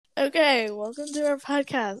Okay, welcome to our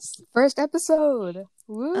podcast. First episode.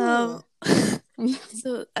 Woo. Um,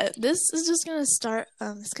 this is just gonna start.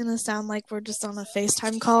 It's gonna sound like we're just on a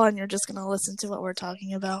FaceTime call, and you're just gonna listen to what we're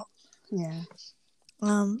talking about. Yeah.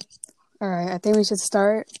 Um, All right. I think we should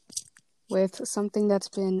start with something that's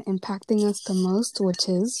been impacting us the most, which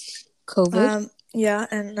is COVID. yeah,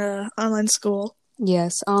 and online school.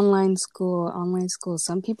 Yes, online school. Online school.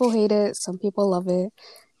 Some people hate it. Some people love it.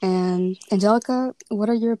 And Angelica, what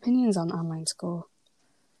are your opinions on online school?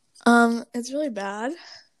 It's really bad.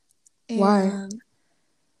 Why? And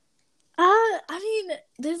I mean,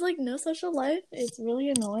 there's like no social life. It's really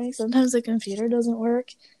annoying. Sometimes the computer doesn't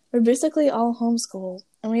work. We're basically all homeschooled,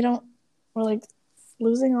 and we're like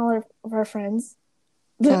losing all of our friends.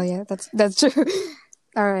 Oh yeah, that's true.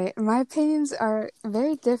 All right, my opinions are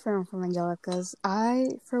very different from Angelica's.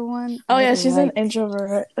 For one, Oh yeah, she's an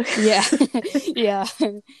introvert. Yeah, yeah.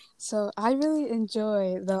 So I really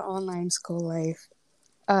enjoy the online school life.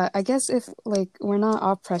 I guess if we're not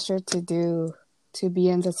all pressured to be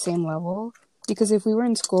in the same level, because if we were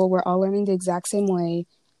in school, we're all learning the exact same way,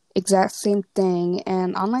 exact same thing,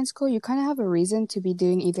 and online school, you kind of have a reason to be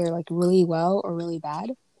doing either like really well or really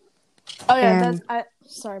bad. Oh yeah,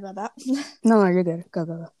 sorry about that. No, you're good.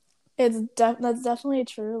 Go. That's definitely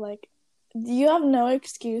true. Like, you have no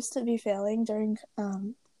excuse to be failing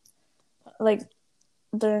like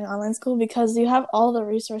during online school because you have all the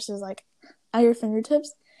resources like at your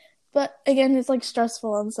fingertips. But again, it's like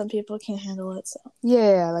stressful and some people can't handle it. So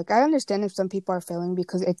Yeah, like I understand if some people are failing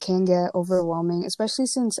because it can get overwhelming, especially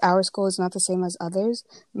since our school is not the same as others.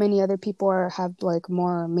 Many other people have like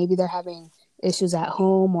more, maybe they're having issues at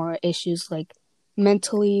home or issues like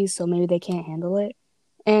mentally, so maybe they can't handle it.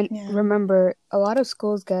 And remember, a lot of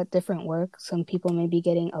schools get different work. Some people may be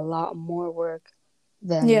getting a lot more work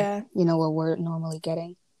than what we're normally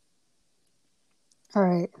getting. All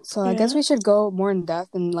right, so I guess we should go more in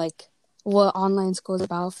depth and like what online school is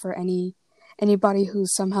about for anybody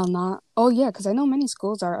who's somehow not. Oh yeah, because I know many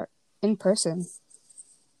schools are in person.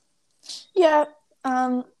 Yeah,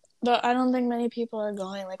 but I don't think many people are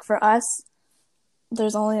going. Like for us,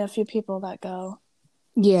 there's only a few people that go.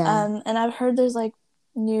 Yeah. And I've heard there's like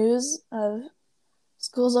news of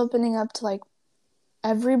schools opening up to like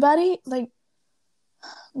everybody. Like,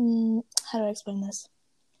 how do I explain this?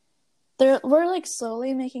 We're like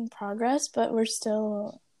slowly making progress, but we're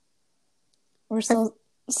still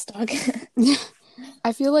stuck.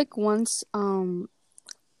 I feel like once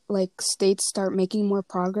like states start making more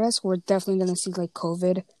progress, we're definitely gonna see like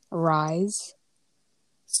COVID rise.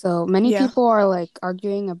 So many people are like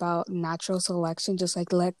arguing about natural selection, just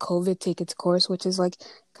like let COVID take its course, which is like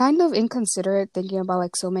kind of inconsiderate thinking about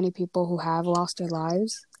like so many people who have lost their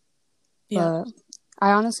lives. But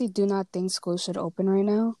I honestly do not think schools should open right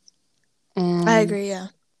now. And I agree, yeah.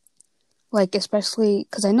 Like, especially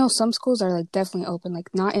because I know some schools are like definitely open,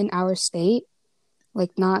 like not in our state.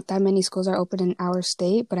 Like, not that many schools are open in our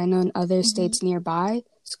state, but I know in other states nearby,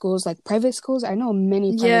 schools like private schools, I know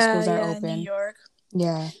many private schools are open. New York.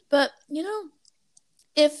 Yeah. But,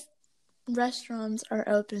 if restaurants are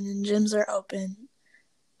open and gyms are open,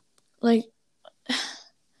 like,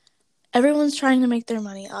 everyone's trying to make their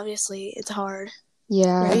money. Obviously, it's hard.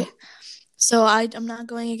 Yeah. Right? So I'm not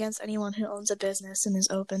going against anyone who owns a business and is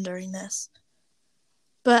open during this.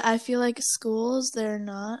 But I feel like schools, they're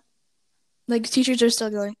not, like, teachers are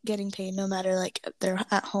still getting paid no matter, like, if they're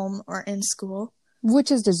at home or in school.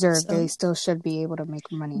 Which is deserved. So, they still should be able to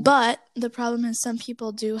make money. But the problem is some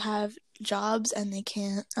people do have jobs and they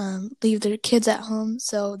can't leave their kids at home,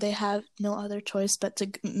 so they have no other choice but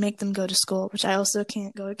to make them go to school, which I also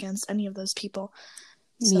can't go against any of those people.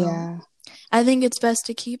 So I think it's best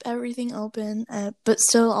to keep everything open, but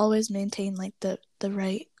still always maintain like the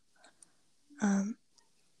right.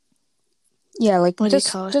 Like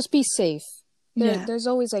just be safe. There's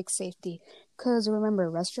always like safety, because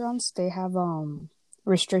remember restaurants, they have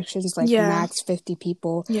restrictions like max 50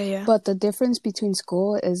 people. Yeah. But the difference between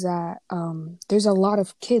school is that there's a lot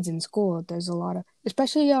of kids in school. There's a lot of,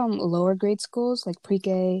 especially lower grade schools like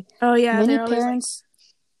pre-K. Oh yeah, many parents.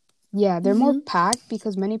 They're more packed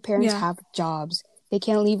because many parents have jobs. They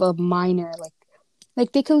can't leave a minor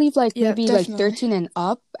like they can leave like maybe definitely. Like 13 and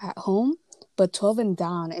up at home, but 12 and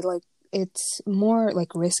down it's more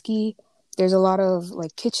like risky. There's a lot of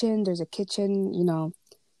like there's a kitchen,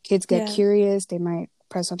 kids get curious, they might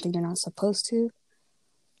press something they're not supposed to.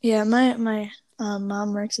 Yeah, my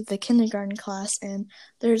mom works at the kindergarten class, and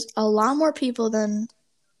there's a lot more people than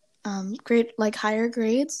higher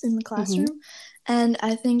grades in the classroom, and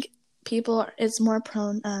I think COVID is more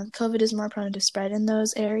prone to spread in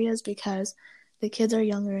those areas because the kids are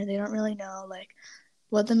younger, they don't really know, like,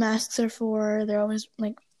 what the masks are for. They're always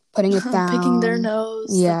like Putting it picking their down. nose,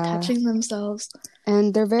 like Yeah. touching themselves.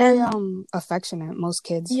 And they're very And affectionate, most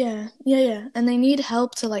kids. yeah. And they need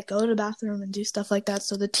help to like go to the bathroom and do stuff like that.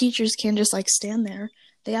 So the teachers can't just like stand there.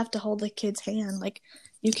 They have to hold the kid's hand. Like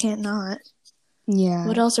you can't not. Yeah.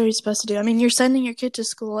 What else are you supposed to do? I mean, you're sending your kid to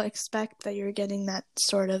school. Expect that you're getting that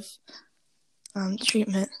sort of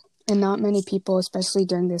treatment. And not many people, especially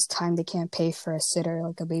during this time, they can't pay for a sitter,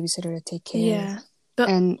 like a babysitter to take care. Yeah. But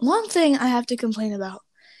And one thing I have to complain about,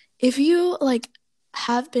 if you like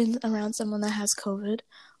have been around someone that has COVID,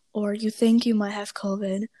 or you think you might have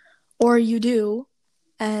COVID, or you do,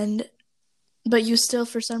 and but you still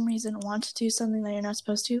for some reason want to do something that you're not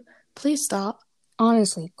supposed to, please stop.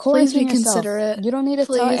 honestly, Please quarantine be yourself. considerate. You don't need to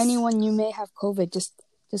tell Please. anyone you may have COVID. Just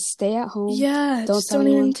stay at home. Yeah, Don't just tell don't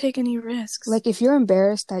even anyone. take any risks. Like, if you're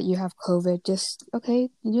embarrassed that you have COVID, just, okay,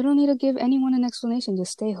 you don't need to give anyone an explanation.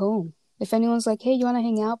 Just stay home. If anyone's like, hey, you want to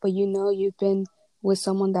hang out, but you know you've been with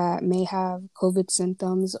someone that may have COVID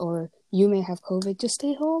symptoms or you may have COVID, just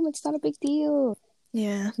stay home. It's not a big deal.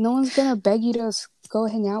 Yeah. No one's gonna beg you to go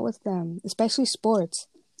hang out with them, especially sports.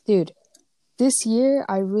 Dude, this year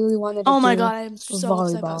I really wanted to Oh my do god, I'm so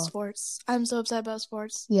upset about volleyball. sports. I'm so upset about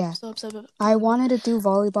sports. Yeah, So upset about I wanted to do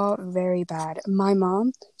volleyball very bad. My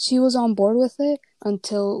mom, she was on board with it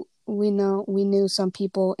until we knew some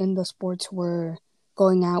people in the sports were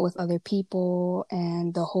going out with other people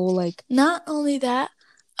and the whole like Not only that,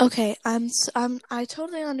 okay, I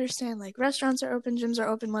totally understand. Like restaurants are open, gyms are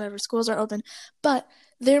open, whatever, schools are open, but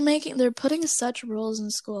they're putting such rules in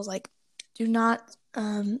schools like do not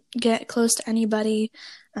get close to anybody,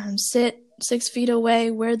 sit 6 feet away,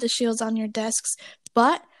 wear the shields on your desks,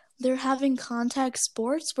 but they're having contact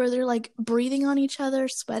sports where they're like breathing on each other,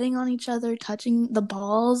 sweating on each other, touching the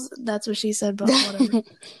balls. That's what she said, but whatever.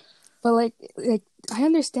 but like I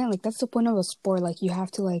understand like that's the point of a sport, like you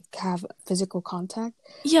have to like have physical contact.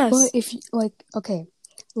 But Yes. if like okay,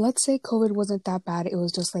 let's say COVID wasn't that bad, it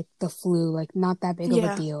was just like the flu, like not that big of a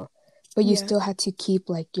Yeah. deal. But you Yeah. still had to keep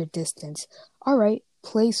like your distance. All right,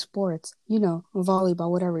 play sports,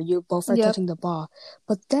 volleyball, whatever. You both are Yep. touching the ball.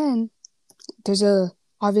 But then there's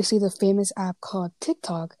obviously the famous app called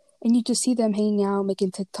TikTok, and you just see them hanging out,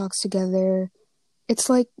 making TikToks together. It's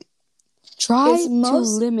like It's try to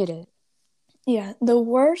most limit it. Yeah, the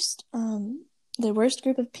worst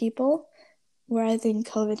group of people where I think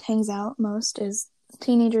COVID hangs out most is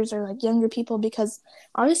teenagers or like younger people because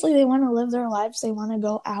obviously they want to live their lives, they want to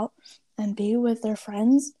go out and be with their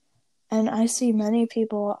friends, and I see many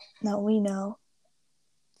people that we know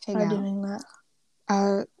Hang are out. doing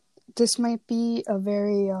that. This might be a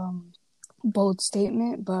very bold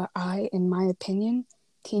statement, but in my opinion,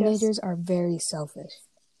 Yes. teenagers are very selfish.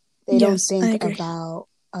 They don't Yes, I think agree. about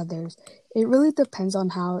others. It really depends on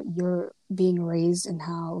how you're being raised and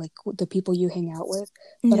how like the people you hang out with.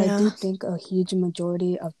 But I do Yeah, think a huge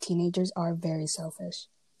majority of teenagers are very selfish.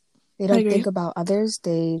 They I don't agree. think about others.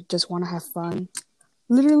 They just want to have fun.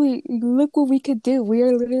 Literally, look what we could do. We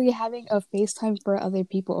are literally having a FaceTime for other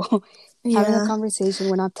people, having a Yeah. conversation.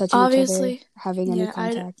 We're not touching each other, Obviously, having any yeah,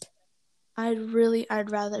 contact.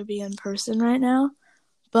 I'd rather be in person right now,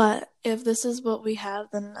 but if this is what we have,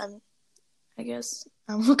 then I guess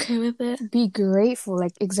I'm okay with it. Be grateful,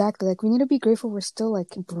 like exactly. Like we need to be grateful we're still like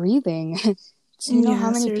breathing. So you know how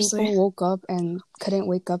Yeah, many seriously. people woke up and couldn't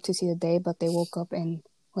wake up to see the day, but they woke up in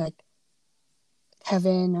like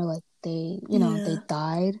heaven or like they Yeah.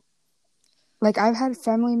 died. Like I've had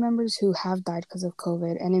family members who have died because of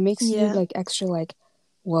COVID, and it makes you Yeah. like extra like,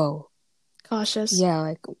 whoa, Cautious. yeah,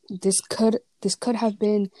 like this could have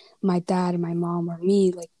been my dad, my mom, or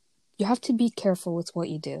me. Like you have to be careful with what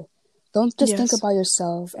you do. Don't just think Yes. about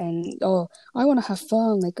yourself and oh, I want to have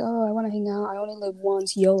fun. Like oh, I want to hang out. I only live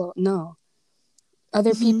once. YOLO. No,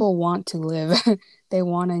 other Hmm. people want to live. They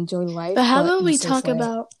want to enjoy But life, how but about in a we safe talk way.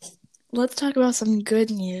 about, let's talk about some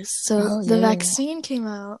good news. So Oh the yeah, vaccine came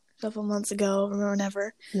out a couple months ago or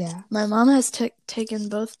whenever. yeah. My mom has taken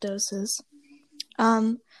both doses.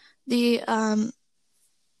 Um, the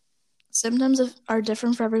symptoms are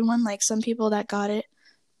different for everyone. Like some people that got it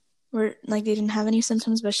were like they didn't have any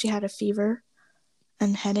symptoms, but she had a fever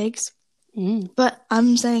and headaches. Mm. But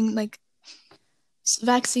I'm saying like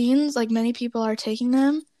vaccines, like many people are taking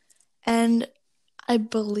them, and I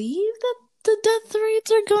believe that the death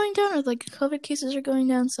rates are going down, or like COVID cases are going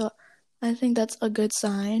down. So I think that's a good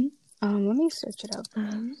sign. Let me search it up.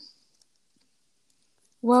 Um,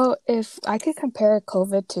 Well, if I could compare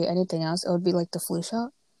COVID to anything else, it would be like the flu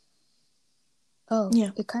shot. Oh,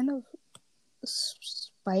 yeah, it kind of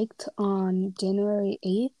spiked on January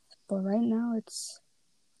 8th, but right now it's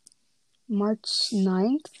March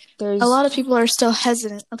 9th, A there's, lot of people are still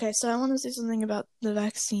hesitant. Okay, so I want to say something about the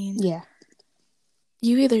vaccine. yeah.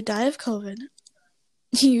 You either die of COVID,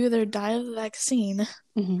 you either die of the vaccine,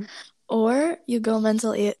 Mm-hmm. or you go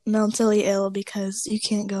mentally ill because you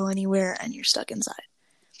can't go anywhere and you're stuck inside.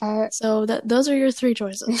 I, So those are your three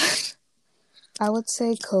choices. I would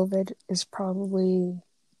say COVID is probably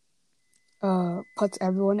puts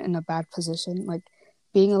everyone in a bad position. Like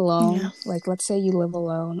being Yeah. alone, like let's say you live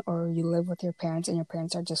alone or you live with your parents and your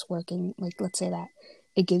parents are just working, like let's say that.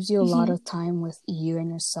 It gives you a lot Mm-hmm. of time with you and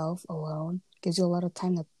yourself alone. Gives you a lot of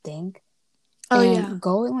time to think. Oh yeah. And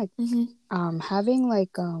going like Mm-hmm. having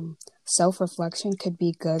like self-reflection could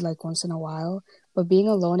be good like once in a while, but being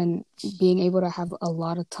alone and being able to have a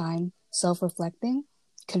lot of time self-reflecting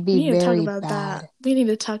could be We need to talk very about bad. that. We need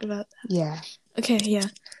to talk about Yeah. that. Okay, yeah.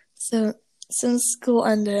 So since school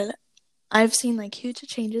ended, I've seen like huge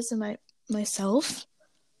changes in myself.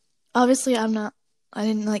 Obviously, I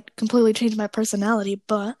didn't like completely change my personality,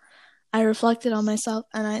 but I reflected on myself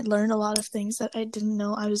and I learned a lot of things that I didn't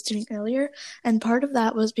know I was doing earlier. And part of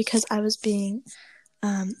that was because I was being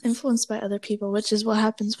influenced by other people, which is what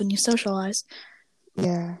happens when you socialize.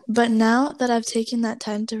 Yeah. But now that I've taken that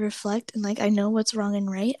time to reflect and like I know what's wrong and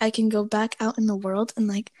right, I can go back out in the world and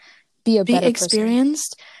like Be a be better person.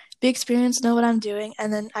 experienced, know what I'm doing,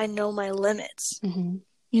 and then I know my limits. Mm-hmm.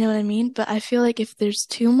 You know what I mean? But I feel like if there's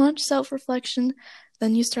too much self reflection,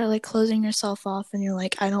 then you start like closing yourself off and you're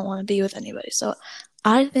like, I don't want to be with anybody. So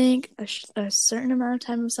I think a certain amount of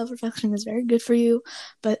time of self reflection is very good for you,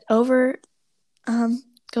 but um,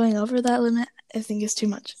 going over that limit, I think is too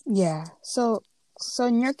much. Yeah. So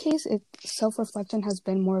in your case, it self-reflection has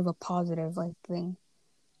been more of a positive like thing.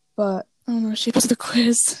 But Oh no, she was the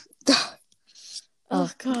quiz. oh,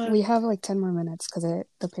 Oh god. we have like 10 more minutes because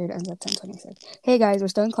the period ends at 10:26. Hey guys, we're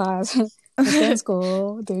still in class. We're still in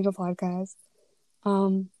school doing a podcast.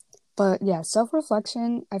 Um, but yeah,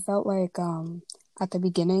 self-reflection, I felt like at the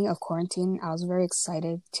beginning of quarantine, I was very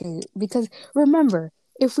excited to because remember,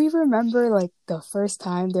 if we remember like the first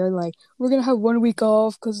time they're like, we're gonna have 1 week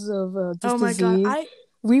off because of this Oh my god. disease.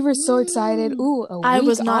 We were so excited. Ooh, a I week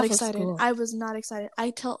was not off of excited. school. I was not excited.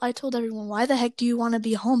 I told everyone, why the heck do you want to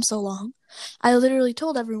be home so long? I literally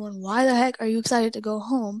told everyone, why the heck are you excited to go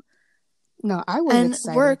home No, I was and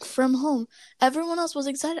excited. work from home? Everyone else was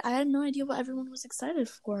excited. I had no idea what everyone was excited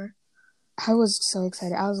for. I was so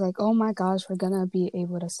excited. I was like, oh my gosh, we're gonna be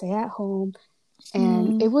able to stay at home.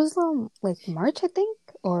 And Hmm. it was like March, I think,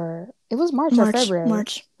 or it was March or March, February.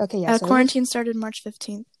 March. Okay, yeah, so it was. Quarantine started March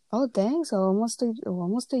 15th. Oh dang, so almost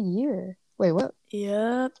a year. Wait, what?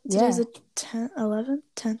 Yep. Today's Yeah. the 10th, 11th,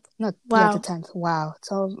 10th. No, yeah, the Wow. 10th. Wow.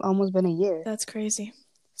 It's almost been a year. That's crazy.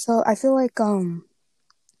 So I feel like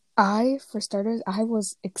for starters, I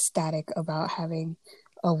was ecstatic about having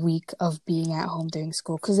a week of being at home doing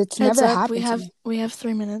school because it's Heads never up, happened to me. we have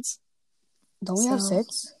 3 minutes. Don't we have So,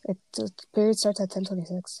 six? The period starts at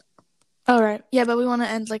 10:26. all right. Yeah, but we want to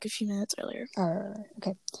end like a few minutes earlier.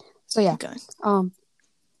 Okay. So yeah. Keep going. Um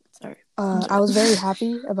Sorry. I'm I done. was very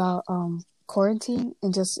happy about quarantine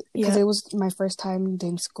and just because Yeah. it was my first time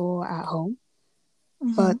doing school at home.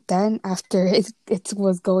 Mm-hmm. But then after it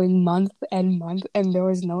was going month and month and there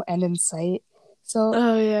was no end in sight. So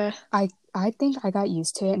Oh yeah. I think I got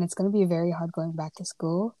used to it and it's gonna be very hard going back to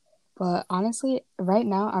school. But honestly, right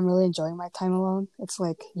now I'm really enjoying my time alone. It's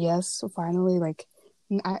like, yes, finally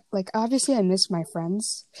obviously I miss my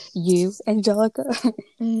friends, you, Angelica.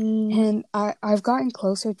 Mm, And I've gotten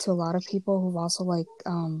closer to a lot of people who've also like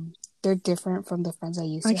they're different from the friends I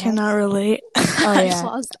used I to have. cannot relate. Oh I've yeah.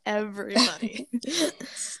 lost everybody.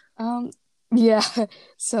 Um, yeah.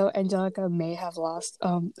 So Angelica may have lost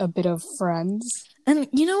a bit of friends. And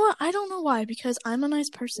you know what? I don't know why, because I'm a nice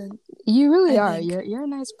person, You really I are. think. You're a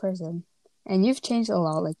nice person. And you've changed a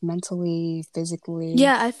lot, like mentally, physically.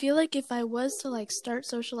 Yeah, I feel like if I was to like start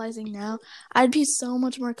socializing now, I'd be so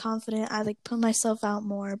much more confident. I'd like put myself out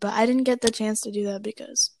more, but I didn't get the chance to do that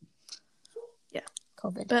because yeah.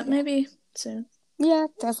 COVID. But Yeah. maybe soon. Yeah,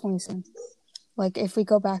 definitely soon. Like if we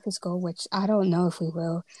go back to school, which I don't know if we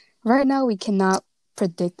will. Right now we cannot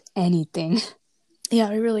predict anything. Yeah,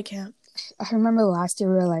 we really can't. I remember last year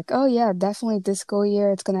we were like, oh yeah, definitely this school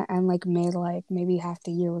year it's gonna end like mid, like maybe half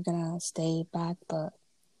the year we're gonna stay back, but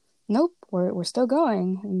nope, we're still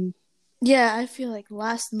going. And Yeah, I feel like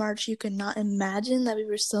last March you could not imagine that we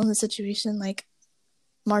were still in the situation like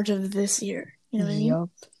March of this year. You know what I mean? yup.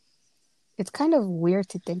 It's kind of weird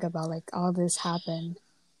to think about like all this happened.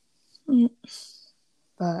 Mm.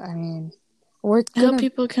 But I mean, we're I hope gonna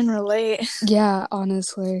people can relate. yeah,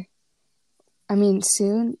 honestly. I mean,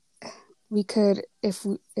 soon we could if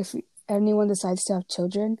anyone decides to have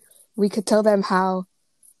children, we could tell them how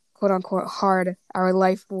quote unquote hard our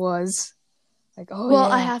life was. Like, oh Well,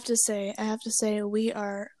 yeah, I have to say, we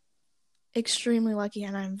are extremely lucky,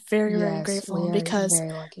 and I'm very, very yes, we grateful are because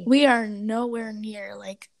very lucky. we are nowhere near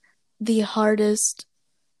like the hardest.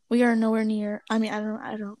 We are nowhere near. I mean,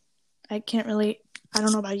 I can't really. I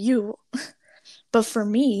don't know about you, but for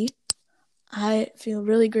me, I feel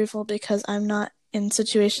really grateful because I'm not in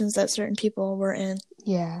situations that certain people were in.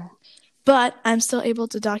 Yeah, But I'm still able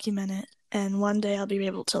to document it, and one day I'll be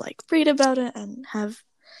able to like read about it and have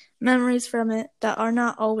memories from it that are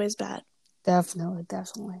not always bad. definitely,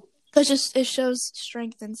 definitely. Because just it shows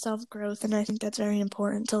strength and self growth, and I think that's very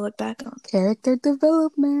important to look back on. Character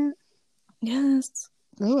development. Yes,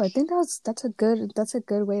 Oh, I think that's a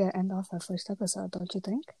good way to end off our first episode, don't you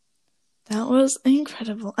think? that was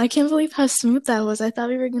incredible. I can't believe how smooth that was. I thought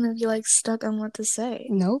we were gonna be like stuck on what to say.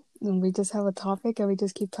 Nope. And we just have a topic and we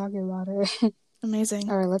just keep talking about it. Amazing.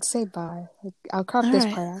 All right, let's say bye. I'll crop All this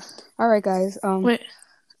right. part out. All right, guys. Wait.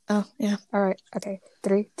 Oh yeah. All right. Okay.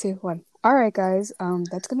 3, 2, 1. All right, guys.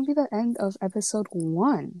 That's gonna be the end of episode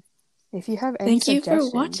 1. If you have any Thank you for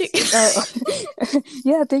watching. suggestions,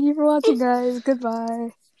 yeah. Thank you for watching, guys.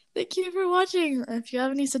 Goodbye. Thank you for watching. If you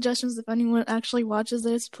have any suggestions, if anyone actually watches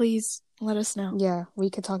this, please let us know. Yeah, we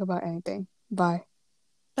could talk about anything. Bye.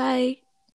 Bye.